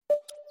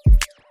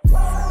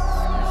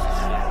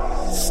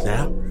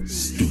Snap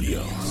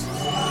Studios.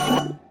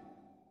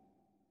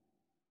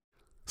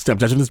 Snap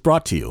Judgment is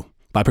brought to you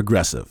by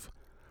Progressive,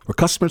 where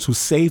customers who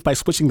save by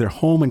switching their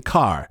home and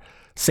car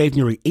save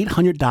nearly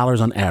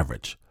 $800 on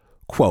average.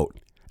 Quote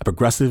at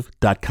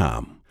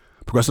Progressive.com.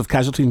 Progressive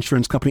Casualty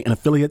Insurance Company and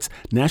affiliates,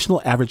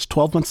 national average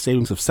 12-month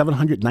savings of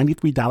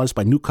 $793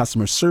 by new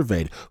customers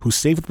surveyed who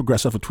saved with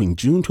Progressive between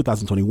June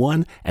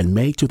 2021 and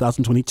May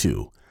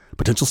 2022.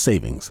 Potential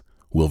savings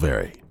will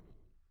vary.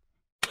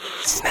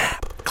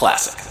 Snap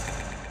Classic.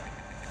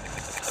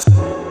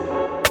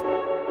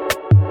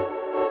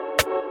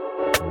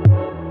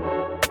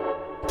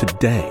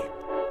 Today,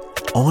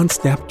 on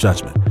Snap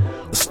Judgment,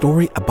 a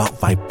story about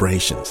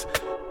vibrations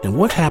and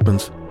what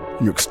happens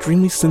when you're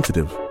extremely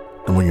sensitive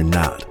and when you're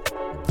not.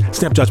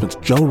 Snap Judgment's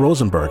Joe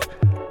Rosenberg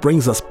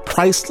brings us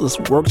priceless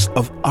works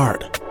of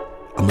art.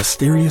 A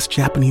mysterious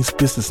Japanese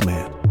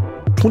businessman,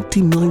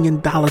 $20 million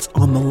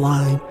on the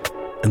line,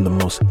 and the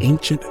most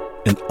ancient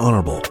and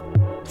honorable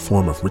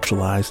form of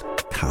ritualized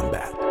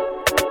combat.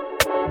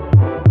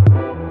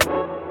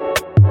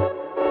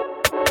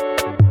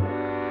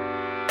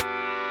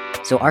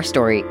 So our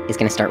story is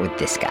going to start with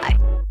this guy.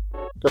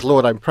 Good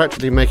Lord, I'm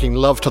practically making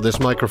love to this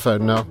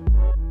microphone now.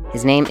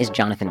 His name is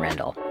Jonathan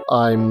Rendell.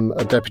 I'm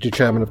a deputy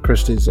chairman of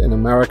Christie's in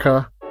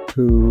America,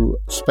 who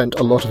spent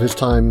a lot of his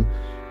time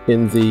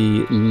in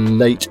the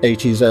late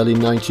 80s, early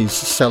 90s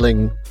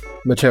selling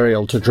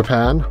material to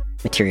Japan.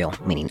 Material,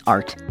 meaning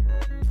art.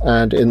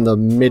 And in the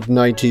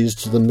mid-90s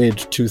to the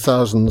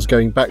mid-2000s,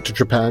 going back to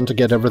Japan to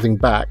get everything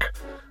back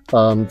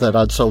that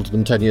I'd sold to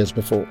them 10 years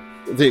before.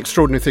 The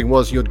extraordinary thing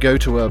was you'd go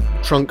to a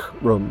trunk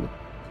room,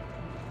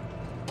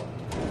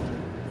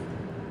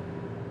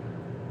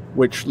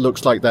 which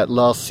looks like that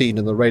last scene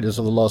in the Raiders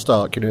of the Lost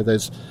Ark. You know,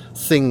 there's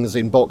things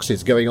in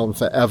boxes going on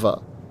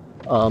forever.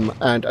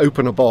 And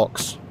open a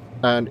box,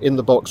 and in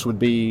the box would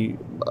be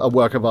a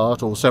work of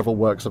art or several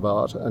works of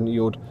art, and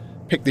you'd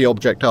pick the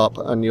object up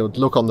and you'd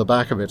look on the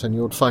back of it and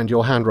you'd find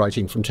your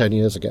handwriting from 10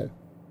 years ago.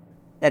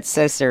 That's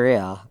so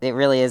surreal. It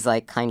really is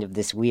like kind of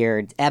this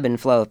weird ebb and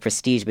flow of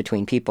prestige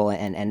between people,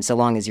 and so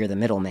long as you're the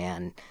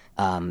middleman,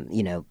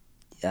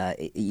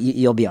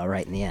 you'll be all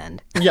right in the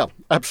end. Yeah,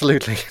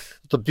 absolutely.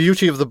 The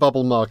beauty of the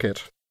bubble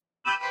market.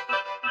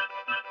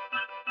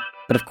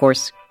 But of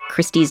course,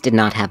 Christie's did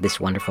not have this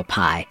wonderful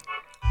pie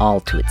all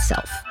to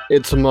itself.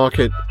 It's a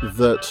market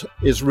that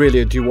is really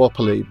a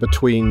duopoly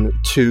between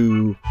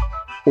two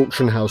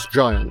auction house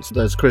giants.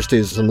 There's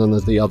Christie's and then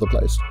there's the other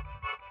place.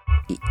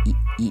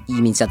 You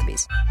mean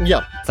Sotheby's?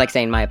 Yeah. It's like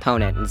saying my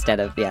opponent instead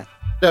of, yeah.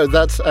 No,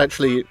 that's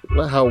actually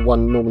how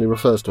one normally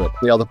refers to it,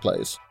 the other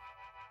place.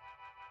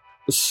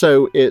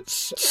 So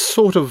it's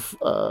sort of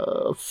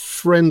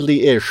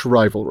friendly-ish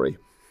rivalry.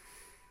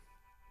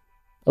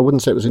 I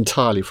wouldn't say it was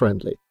entirely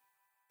friendly.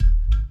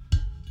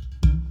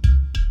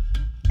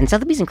 In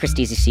Sotheby's and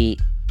Christie's, you see,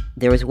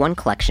 there was one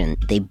collection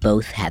they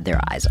both had their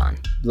eyes on.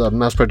 The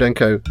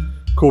Masprodenko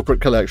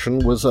corporate collection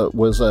was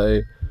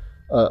a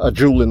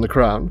jewel in the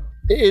crown.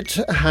 It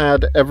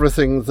had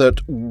everything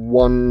that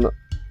one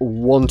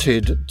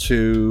wanted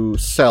to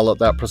sell at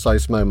that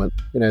precise moment.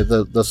 You know,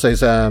 the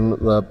Cézanne,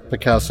 the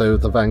Picasso,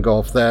 the Van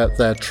Gogh,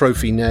 their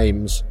trophy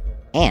names.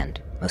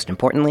 And, most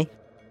importantly,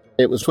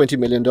 it was $20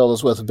 million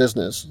worth of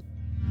business.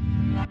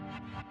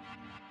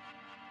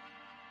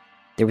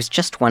 There was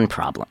just one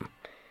problem.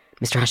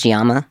 Mr.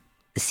 Hashiyama,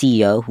 the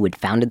CEO who had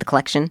founded the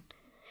collection,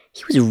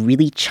 he was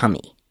really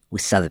chummy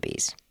with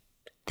Sotheby's.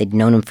 They'd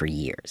known him for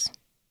years.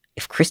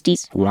 If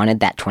Christie's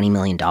wanted that $20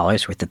 million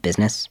worth of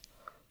business,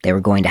 they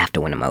were going to have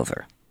to win him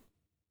over.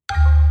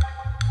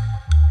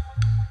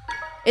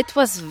 It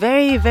was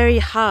very, very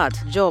hard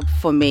job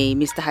for me,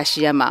 Mr.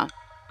 Hashiyama.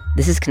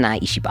 This is Kanai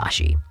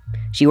Ishibashi.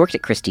 She worked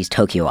at Christie's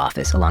Tokyo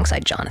office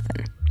alongside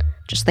Jonathan.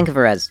 Just think of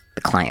her as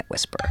the client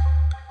whisperer.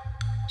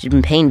 She'd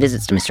been paying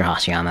visits to Mr.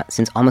 Hashiyama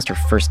since almost her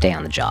first day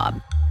on the job.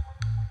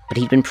 But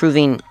he'd been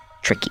proving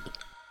tricky.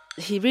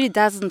 He really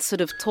doesn't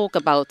sort of talk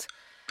about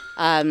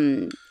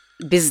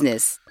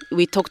business.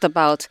 We talked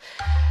about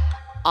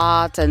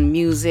art and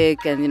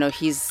music and,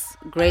 his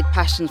great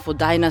passion for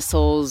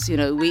dinosaurs.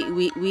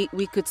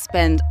 We could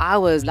spend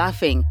hours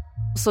laughing.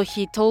 So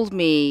he told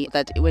me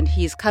that when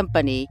his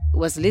company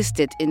was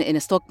listed in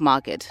a stock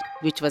market,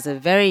 which was a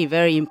very,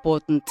 very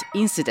important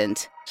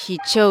incident, he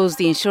chose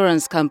the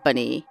insurance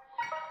company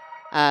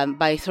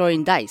by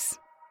throwing dice.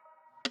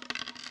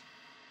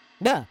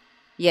 Yeah.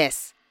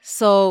 Yes.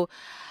 So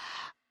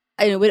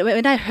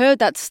when I heard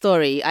that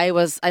story, I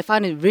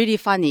found it really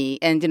funny,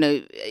 and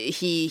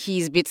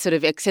he's a bit sort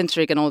of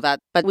eccentric and all that,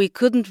 but we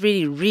couldn't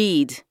really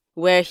read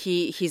where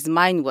his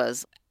mind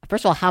was.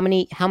 First of all, how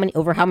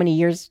many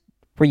years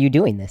were you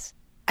doing this?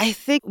 I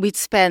think we'd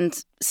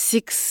spent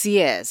 6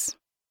 years.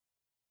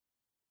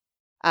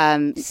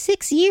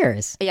 6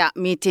 years? Yeah,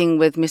 meeting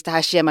with Mr.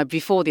 Hashiyama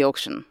before the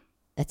auction.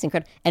 That's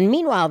incredible. And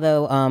meanwhile,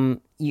 though,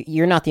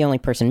 you're not the only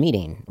person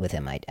meeting with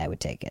him, I would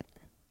take it.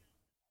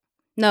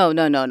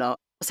 No.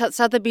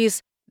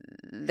 Sotheby's,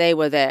 they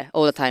were there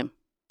all the time.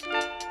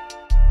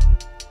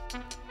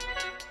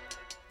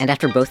 And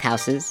after both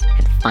houses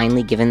had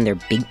finally given their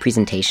big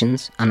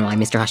presentations on why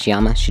Mr.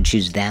 Hashiyama should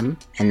choose them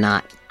and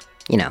not,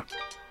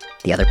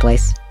 the other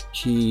place,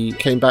 he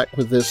came back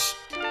with this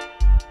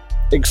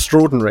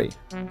extraordinary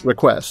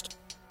request.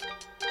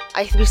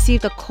 I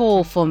received a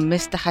call from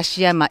Mr.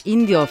 Hashiyama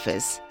in the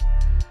office,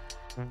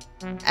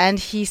 and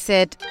he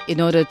said in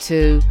order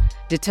to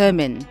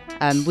determine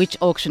which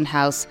auction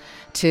house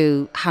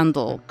to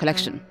handle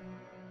collection,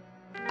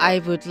 I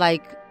would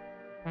like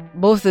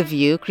both of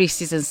you,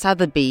 Christie's and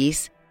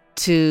Sotheby's,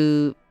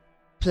 to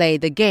play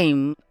the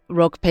game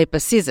Rock, Paper,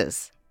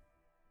 Scissors.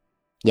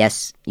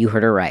 Yes, you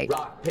heard her right.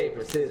 Rock,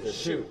 paper, scissors,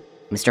 shoot.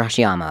 Mr.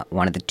 Hashiyama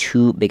wanted the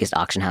two biggest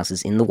auction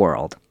houses in the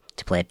world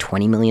to play a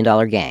 $20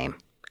 million game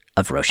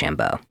of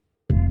Rochambeau.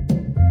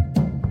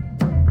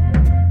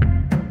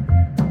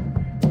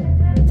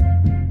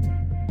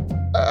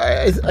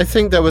 I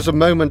think there was a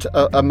moment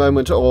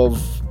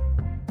of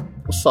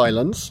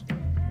silence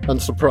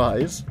and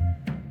surprise,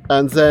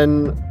 and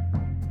then...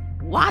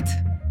 What?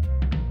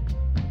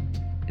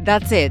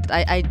 That's it.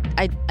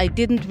 I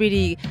didn't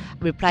really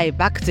reply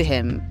back to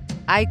him.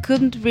 I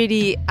couldn't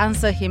really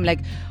answer him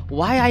like,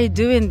 why are you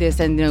doing this?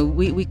 And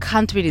we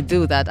can't really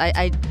do that.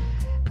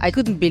 I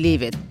couldn't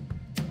believe it.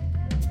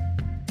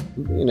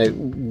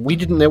 We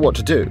didn't know what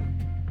to do,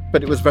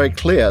 but it was very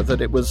clear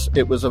that it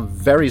was a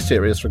very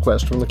serious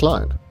request from the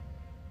client.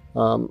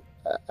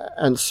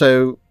 And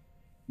so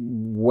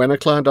when a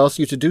client asks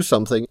you to do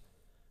something,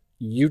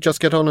 you just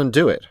get on and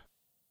do it.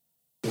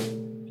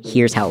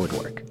 Here's how it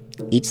would work.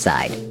 Each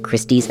side,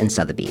 Christie's and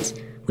Sotheby's,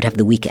 would have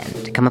the weekend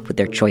to come up with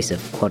their choice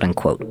of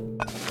quote-unquote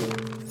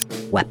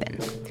weapon.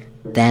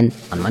 Then,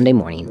 on Monday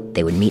morning,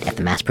 they would meet at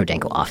the Mass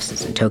Prodenko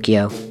offices in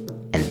Tokyo,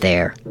 and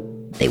there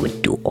they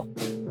would duel.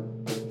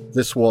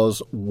 This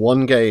was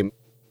one game,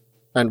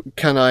 and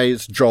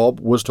Kanai's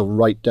job was to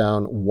write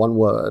down one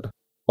word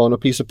on a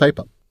piece of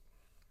paper.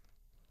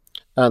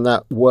 And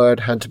that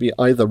word had to be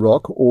either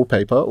rock or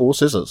paper or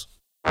scissors.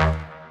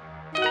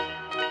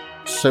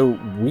 So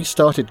we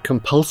started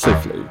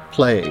compulsively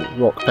playing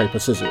rock, paper,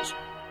 scissors,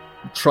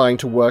 trying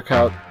to work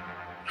out,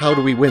 how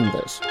do we win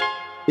this?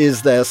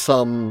 Is there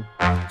some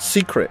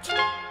secret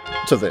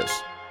to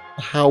this?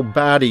 How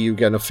bad are you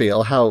going to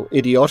feel? How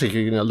idiotic are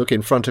you going to look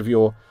in front of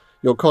your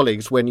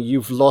colleagues when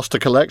you've lost a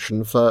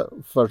collection for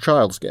a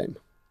child's game?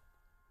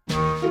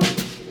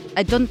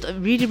 I don't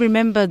really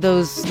remember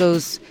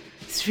those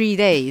 3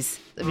 days.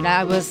 I mean,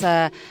 I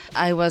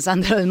was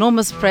under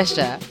enormous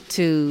pressure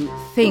to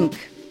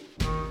think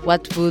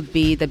what would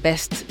be the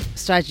best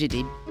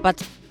strategy.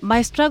 But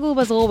my struggle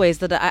was always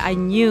that I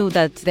knew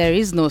that there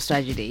is no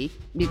strategy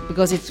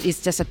because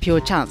it's just a pure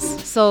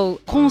chance.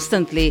 So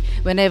constantly,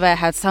 whenever I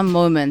had some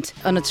moment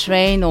on a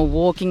train or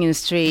walking in the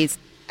streets,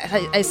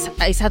 I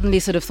suddenly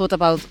sort of thought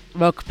about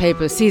rock,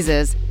 paper,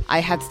 scissors. I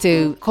had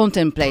to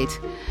contemplate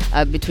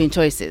between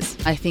choices.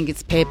 I think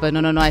it's paper.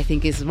 No, I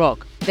think it's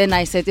rock. Then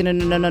I said,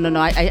 no,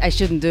 I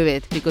shouldn't do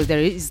it because there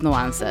is no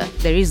answer.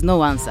 There is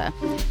no answer.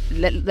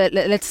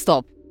 Let's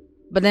stop.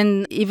 But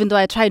then, even though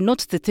I tried not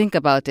to think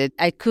about it,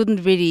 I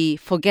couldn't really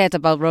forget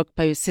about rock,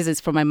 paper, scissors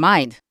from my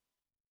mind.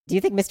 Do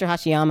you think Mr.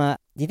 Hashiyama,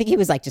 he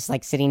was just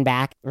sitting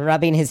back,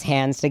 rubbing his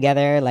hands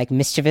together,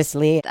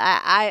 mischievously?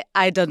 I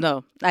don't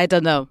know.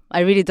 I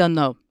really don't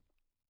know.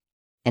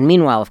 And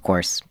meanwhile, of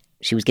course,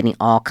 she was getting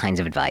all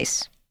kinds of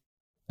advice.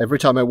 Every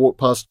time I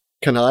walked past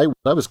Kanai,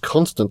 I was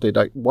constantly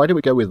like, why do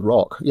we go with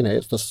rock?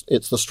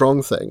 It's the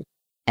strong thing.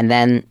 And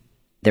then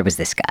there was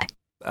this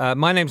guy.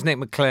 My name's Nick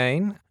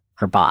McLean.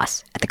 Her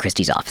boss at the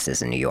Christie's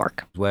offices in New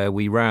York, where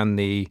we ran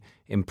the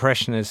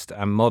Impressionist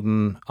and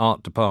Modern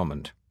Art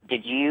department.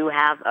 Did you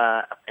have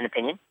an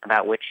opinion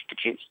about which to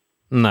choose?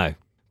 No,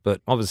 but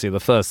obviously the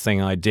first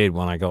thing I did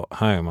when I got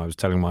home, I was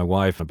telling my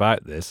wife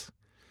about this.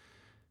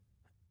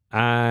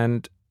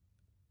 And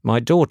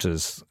my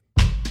daughters.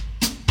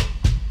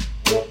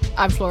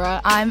 I'm Flora.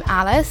 I'm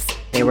Alice.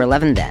 They were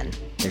 11 then.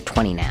 They're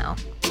 20 now.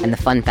 And the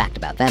fun fact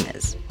about them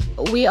is...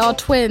 we are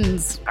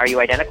twins. Are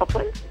you identical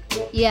twins?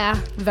 Yeah,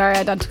 very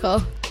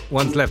identical.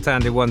 One's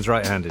left-handed, one's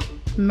right-handed.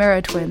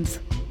 Mirror twins.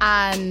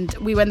 And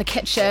we were in the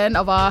kitchen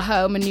of our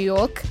home in New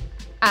York,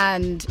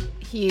 and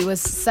he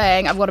was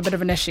saying, I've got a bit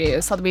of an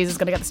issue. Sotheby's is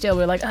going to get the deal.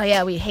 We were like, oh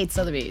yeah, we hate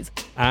Sotheby's.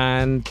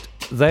 And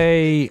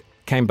they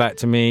came back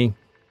to me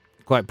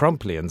quite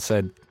promptly and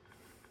said,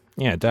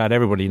 yeah, Dad,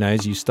 everybody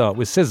knows you start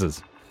with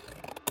scissors.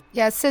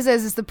 Yeah,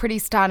 scissors is the pretty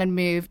standard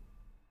move.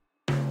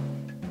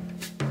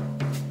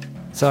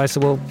 So I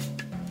said, well,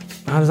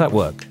 how does that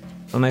work?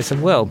 And they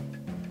said, well,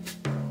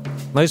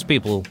 most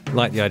people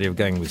like the idea of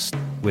going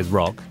with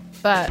rock.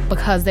 But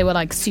because they were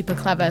super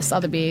clever,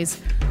 Sotheby's,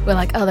 we're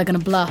like, oh, they're going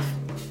to bluff.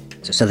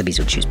 So Sotheby's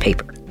would choose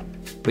paper.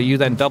 But you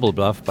then double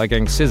bluff by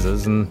going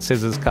scissors, and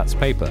scissors cuts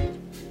paper.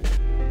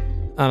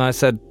 And I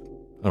said,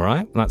 all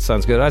right, that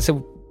sounds good. I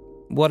said,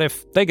 what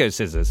if they go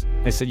scissors?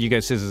 They said, you go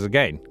scissors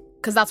again.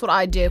 Because that's what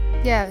I do.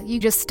 Yeah, you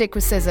just stick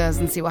with scissors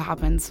and see what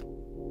happens.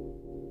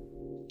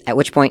 At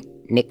which point,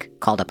 Nick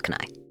called up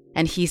Kanai.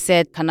 And he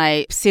said,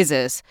 Kanai,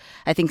 scissors.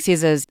 I think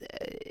scissors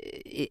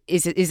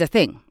is a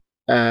thing.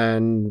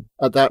 And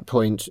at that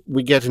point,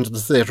 we get into the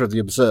theatre of the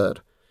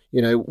absurd.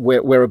 You know,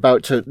 we're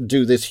about to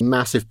do this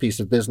massive piece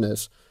of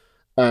business,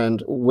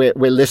 and we're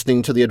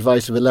listening to the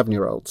advice of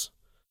 11-year-olds.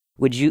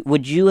 Would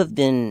you have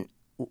been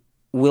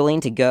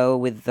willing to go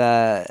with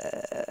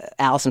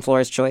Alison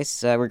Flora's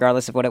choice,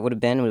 regardless of what it would have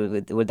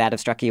been? Would that have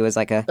struck you as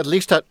like a... At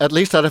least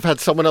I'd have had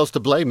someone else to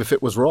blame if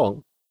it was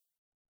wrong.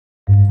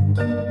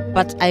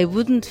 But I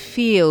wouldn't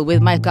feel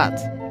with my gut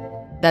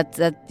that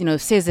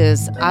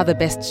scissors are the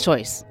best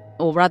choice.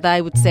 Or rather, I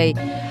would say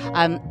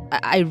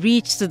I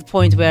reached to the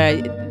point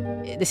where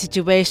the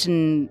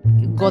situation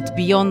got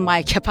beyond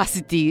my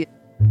capacity.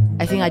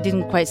 I think I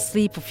didn't quite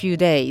sleep for a few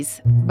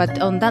days. But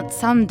on that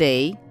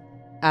Sunday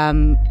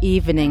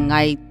evening,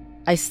 I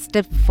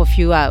slept for a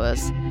few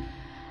hours.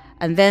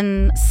 And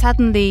then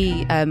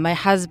suddenly my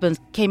husband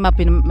came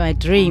up in my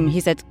dream. He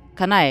said,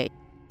 "Kanae?"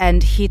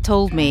 And he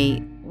told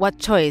me what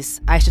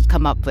choice I should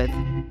come up with.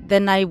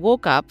 Then I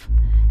woke up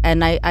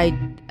and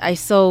I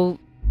saw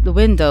the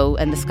window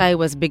and the sky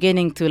was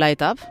beginning to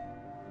light up.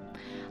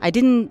 I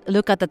didn't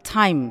look at the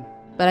time,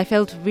 but I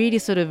felt really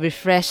sort of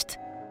refreshed.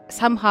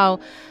 Somehow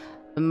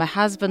my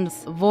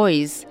husband's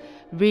voice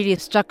really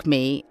struck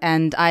me,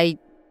 and I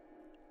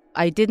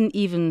didn't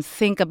even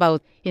think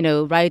about,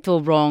 right or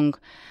wrong,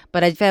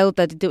 but I felt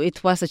that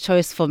it was a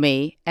choice for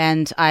me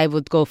and I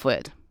would go for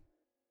it.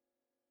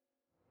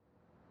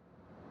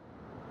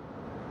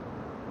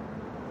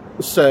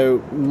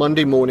 So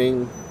Monday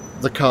morning,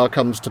 the car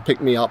comes to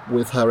pick me up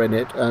with her in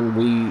it, and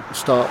we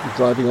start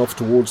driving off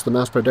towards the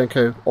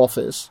Masprodenko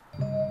office.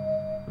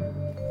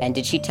 And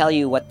did she tell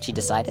you what she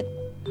decided?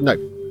 No.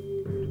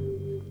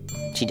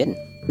 She didn't?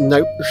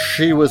 No,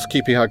 she was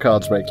keeping her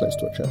cards very close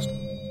to her chest.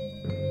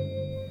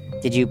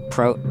 Did you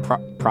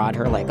prod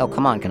her like, "Oh,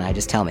 come on, can I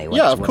just tell me?"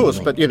 Yeah, of course,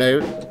 but,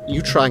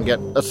 you try and get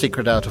a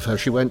secret out of her,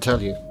 she won't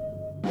tell you.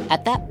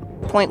 At that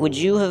point, would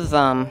you have,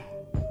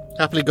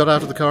 Happily got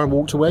out of the car and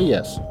walked away,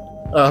 yes.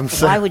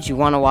 Why would you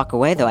want to walk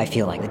away, though? I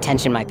feel like the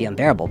tension might be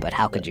unbearable, but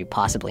how could you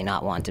possibly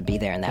not want to be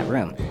there in that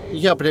room?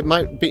 Yeah, but it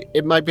might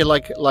be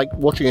like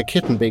watching a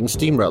kitten being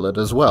steamrolled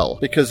as well,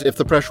 because if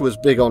the pressure was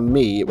big on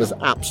me, it was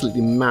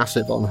absolutely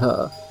massive on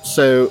her.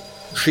 So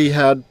she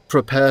had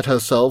prepared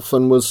herself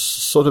and was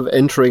sort of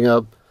entering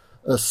a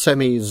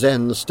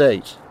semi-zen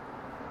state.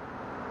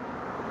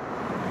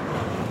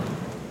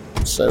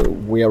 So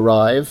we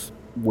arrive,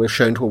 we're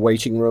shown to a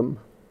waiting room.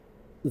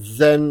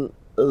 Then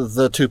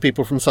the two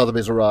people from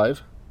Sotheby's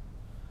arrive.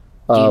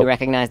 Do you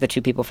recognize the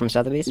two people from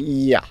Sotheby's?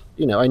 Yeah,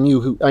 I knew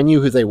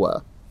who they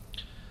were.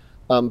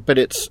 But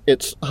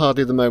it's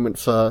hardly the moment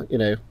for,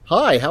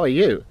 "Hi, how are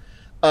you?"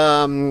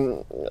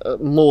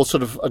 More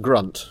sort of a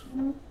grunt.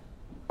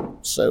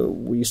 So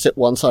we sit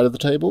one side of the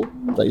table,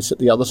 they sit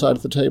the other side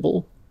of the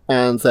table,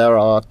 and there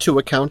are two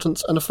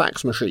accountants and a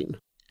fax machine.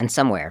 And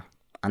somewhere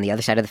on the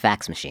other side of the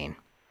fax machine,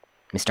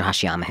 Mr.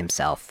 Hashiyama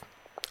himself,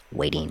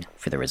 waiting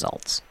for the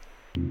results.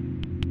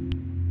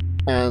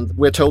 And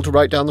we're told to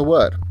write down the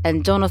word.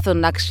 And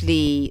Jonathan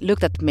actually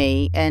looked at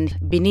me, and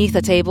beneath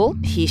the table,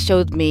 he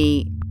showed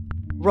me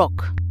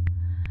rock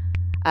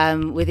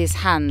with his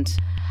hand.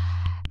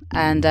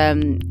 And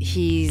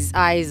his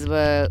eyes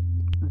were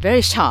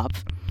very sharp.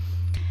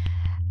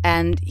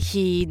 And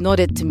he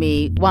nodded to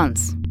me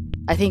once.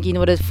 I think he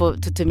nodded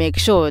to make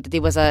sure that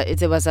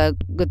it was a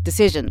good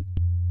decision.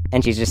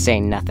 And she's just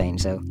saying nothing,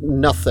 so...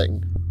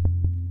 Nothing.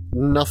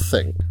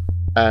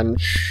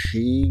 And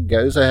she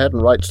goes ahead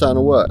and writes down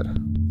a word.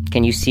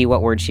 Can you see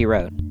what word she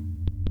wrote?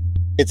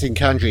 It's in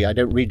kanji, I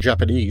don't read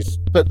Japanese.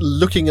 But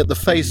looking at the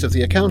face of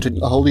the accountant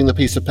holding the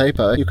piece of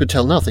paper, you could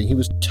tell nothing. He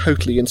was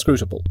totally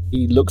inscrutable.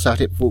 He looks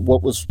at it for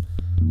what was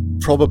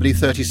probably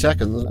 30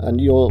 seconds,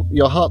 and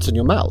your heart's in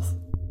your mouth.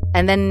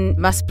 And then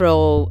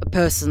Maspro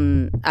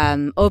person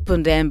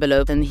opened the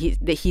envelope, and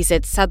he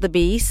said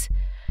Sotheby's,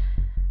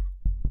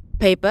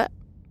 paper,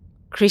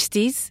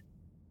 Christie's,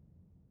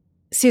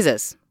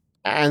 scissors.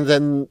 And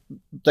then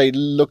they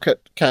look at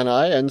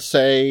Kanae and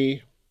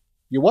say,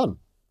 "You won."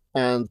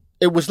 And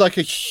it was like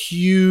a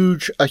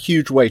huge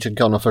weight had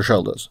gone off her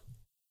shoulders.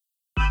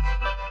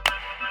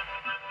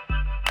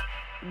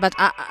 But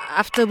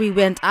after we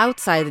went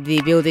outside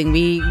the building,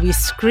 we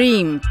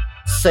screamed.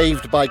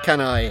 Saved by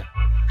Kanae.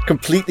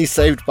 Completely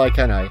saved by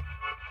Kanae.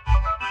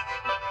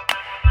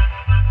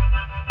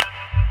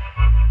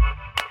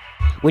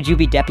 Would you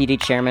be deputy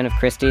chairman of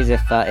Christie's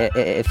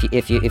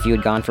if you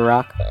had gone for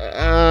rock?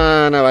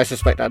 No, I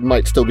suspect I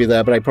might still be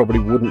there, but I probably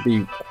wouldn't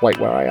be quite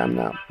where I am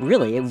now.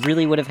 Really? It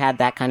really would have had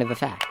that kind of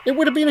effect? It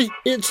would have been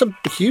it's a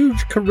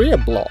huge career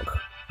block.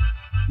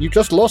 You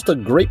just lost a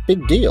great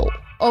big deal.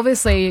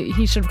 Obviously,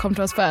 he should have come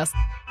to us first.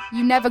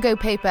 You never go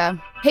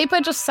paper.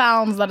 Paper just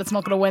sounds that it's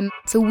not going to win.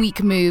 It's a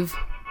weak move.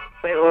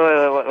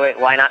 Wait,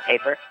 why not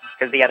paper?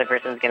 Because the other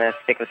person's going to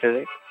stick with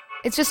scissors?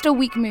 It's just a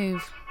weak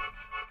move.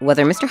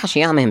 Whether Mr.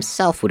 Hashiyama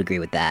himself would agree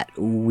with that,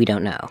 we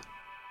don't know.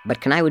 But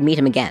Kanae would meet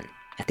him again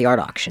at the art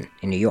auction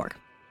in New York.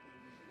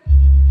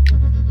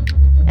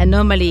 And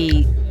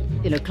normally,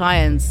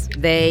 clients,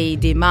 they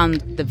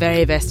demand the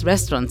very best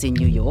restaurants in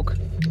New York.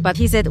 But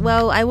he said,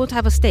 "Well, I won't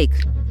have a steak."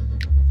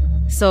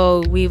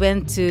 So we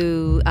went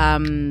to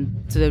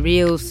the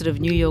real sort of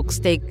New York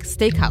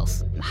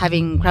steakhouse,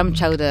 having clam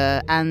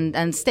chowder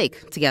and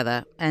steak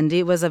together. And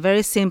it was a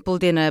very simple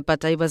dinner,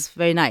 but it was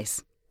very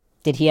nice.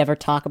 Did he ever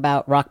talk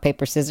about rock,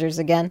 paper, scissors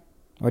again?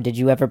 Or did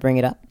you ever bring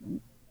it up?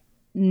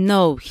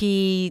 No,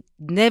 he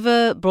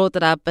never brought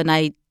it up, and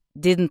I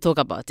didn't talk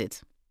about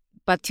it.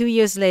 But 2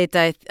 years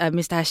later,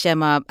 Mr.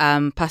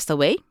 Hashiyama passed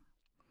away,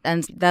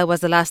 and that was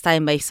the last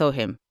time I saw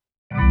him.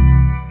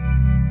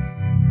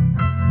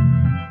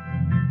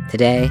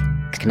 Today,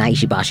 Kanai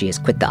Ishibashi has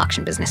quit the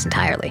auction business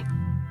entirely.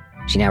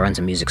 She now runs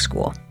a music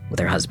school with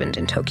her husband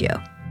in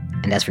Tokyo.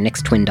 And as for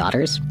Nick's twin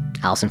daughters,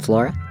 Alice and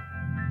Flora,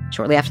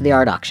 shortly after the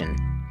art auction,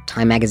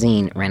 Time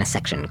magazine ran a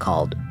section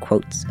called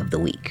Quotes of the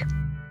Week.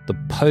 The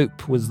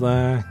Pope was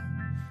there,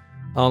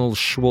 Arnold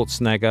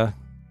Schwarzenegger,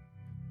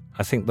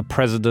 I think the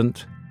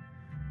President,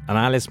 and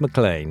Alice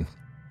McLean.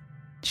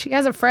 She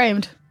has it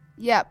framed.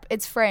 Yep,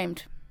 it's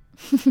framed.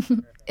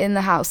 In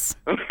the house.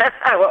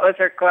 What was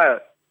her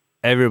quote?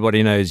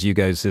 Everybody knows you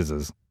go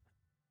scissors.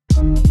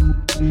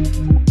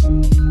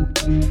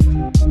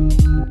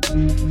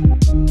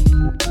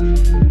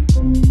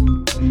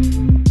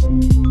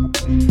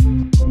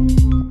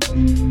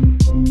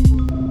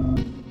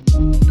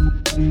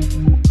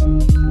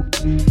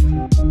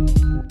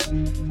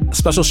 A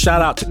special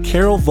shout out to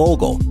Carol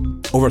Vogel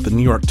over at the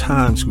New York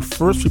Times, who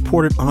first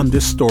reported on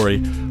this story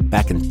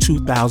back in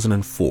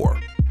 2004.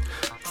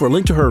 For a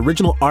link to her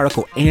original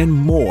article and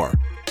more,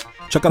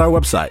 check out our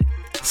website,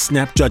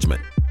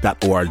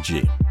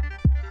 snapjudgment.org.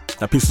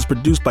 That piece is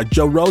produced by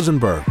Joe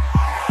Rosenberg.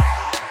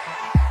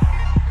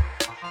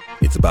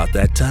 It's about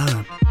that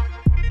time.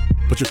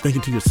 But you're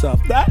thinking to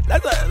yourself,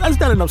 that's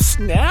not enough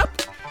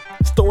Snap.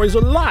 Stories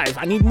are live.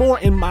 I need more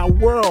in my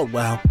world.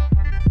 Well,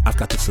 I've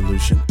got the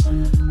solution.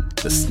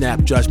 The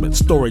Snap Judgment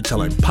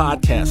Storytelling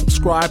Podcast.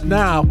 Subscribe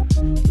now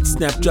at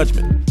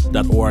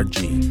snapjudgment.org.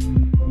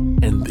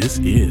 And this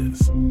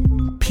is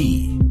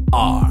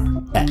PRX.